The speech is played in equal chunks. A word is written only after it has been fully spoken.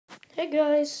Hey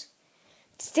guys,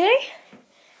 today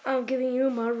I'm giving you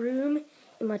my room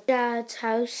in my dad's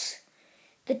house,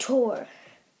 the tour.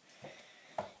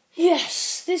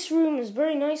 Yes, this room is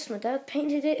very nice. My dad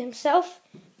painted it himself,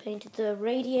 painted the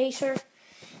radiator.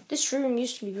 This room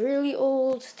used to be really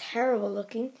old, terrible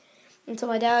looking, until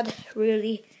my dad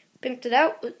really pimped it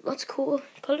out with lots of cool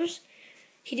colours.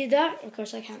 He did that, of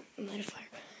course I can't light a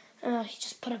fire. He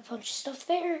just put a bunch of stuff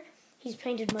there. He's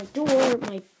painted my door,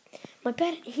 my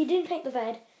bed. He didn't paint the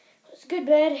bed. It's a good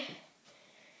bed.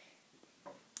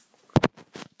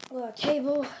 Well, a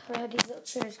table. I had these little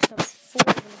chairs because I was 4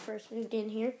 when I first moved in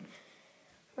here.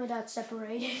 My dad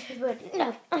separated, but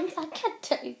no, I can't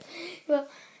tell you. Well,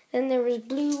 then there was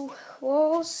blue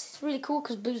walls. It's really cool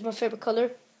because blue is my favorite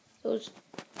color. Those,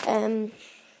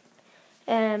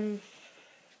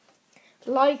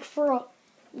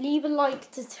 leave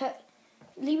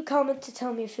a comment to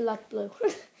tell me if you like blue.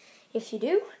 If you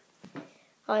do,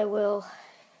 I will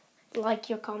like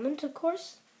your comment, of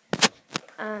course.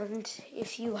 And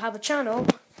if you have a channel,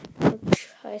 which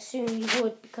I assume you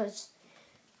would, because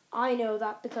I know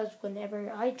that because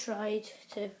whenever I tried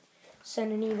to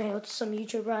send an email to some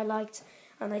YouTuber I liked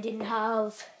and I didn't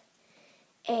have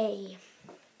a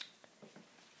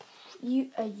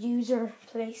user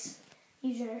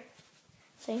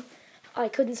thing, I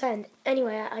couldn't send.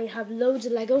 Anyway, I have loads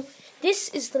of Lego. This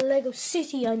is the Lego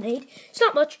city I made. It's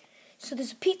not much. So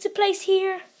there's a pizza place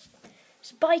here.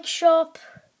 There's a bike shop.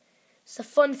 It's a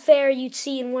fun fair you'd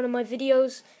see in one of my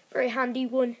videos. Very handy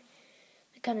one.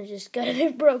 I kind of just got a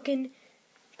bit broken.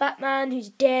 Batman, who's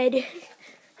dead.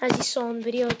 As you saw in the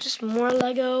video, just more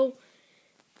Lego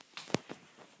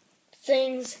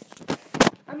things.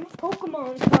 And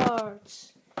Pokemon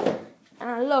cards.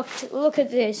 And look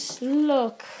at this.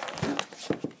 Look.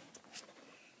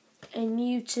 And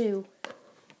Mewtwo.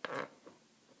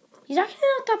 He's actually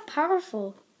not that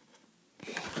powerful.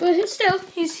 But still,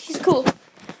 he's cool.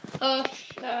 I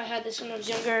had this when I was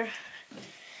younger.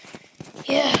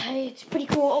 Yeah, it's pretty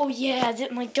cool. Oh yeah,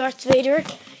 my Darth Vader.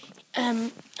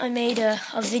 I made a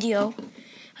video.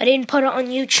 I didn't put it on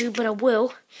YouTube, but I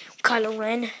will. Kylo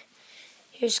Ren.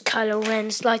 Here's Kylo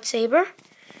Ren's lightsaber.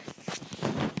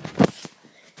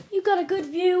 You got a good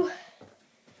view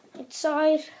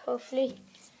outside, hopefully,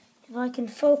 if I can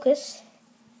focus.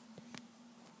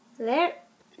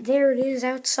 There it is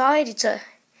outside. It's a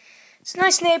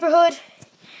nice neighborhood.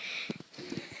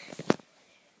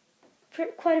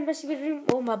 Quite a messy room.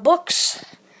 Oh, my books.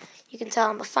 You can tell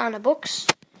I'm a fan of books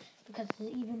because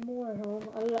there's even more at home.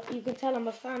 You can tell I'm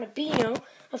a fan of Beano. I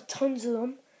have tons of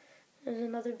them. There's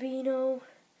another Beano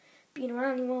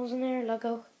animals in there.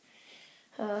 Lego.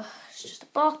 It's just a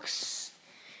box.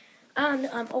 And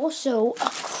I'm also a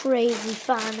crazy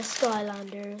fan of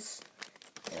Skylanders.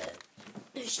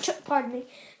 There's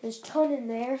a ton in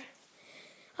there.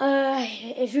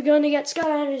 If you're going to get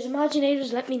Skylanders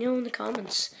Imaginators, let me know in the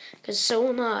comments, because so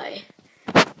am I.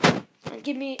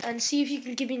 And see if you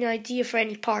can give me an idea for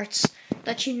any parts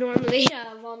that you normally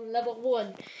have on level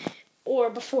 1, or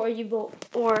before you go,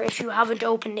 or if you haven't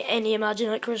opened any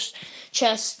Imaginators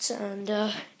chests and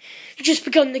you just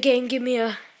begun the game. Give me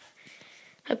a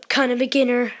kind of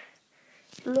beginner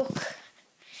look.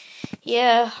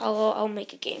 Yeah, I'll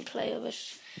make a gameplay of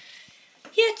it.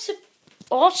 Yeah, it's an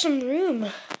awesome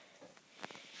room.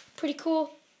 Pretty cool.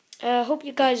 Hope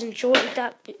you guys enjoyed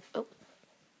that. Oh.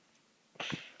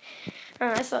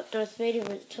 I thought Darth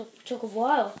Vader took a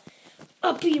while.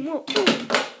 I'll beat him up.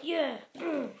 Yeah.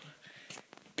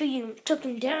 Beat him, took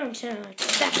him downtown.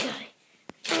 That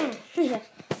guy. Yeah.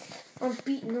 I'm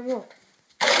beating him up.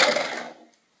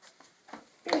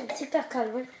 Take that,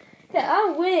 Kylo Ren. Yeah,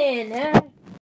 I'll win.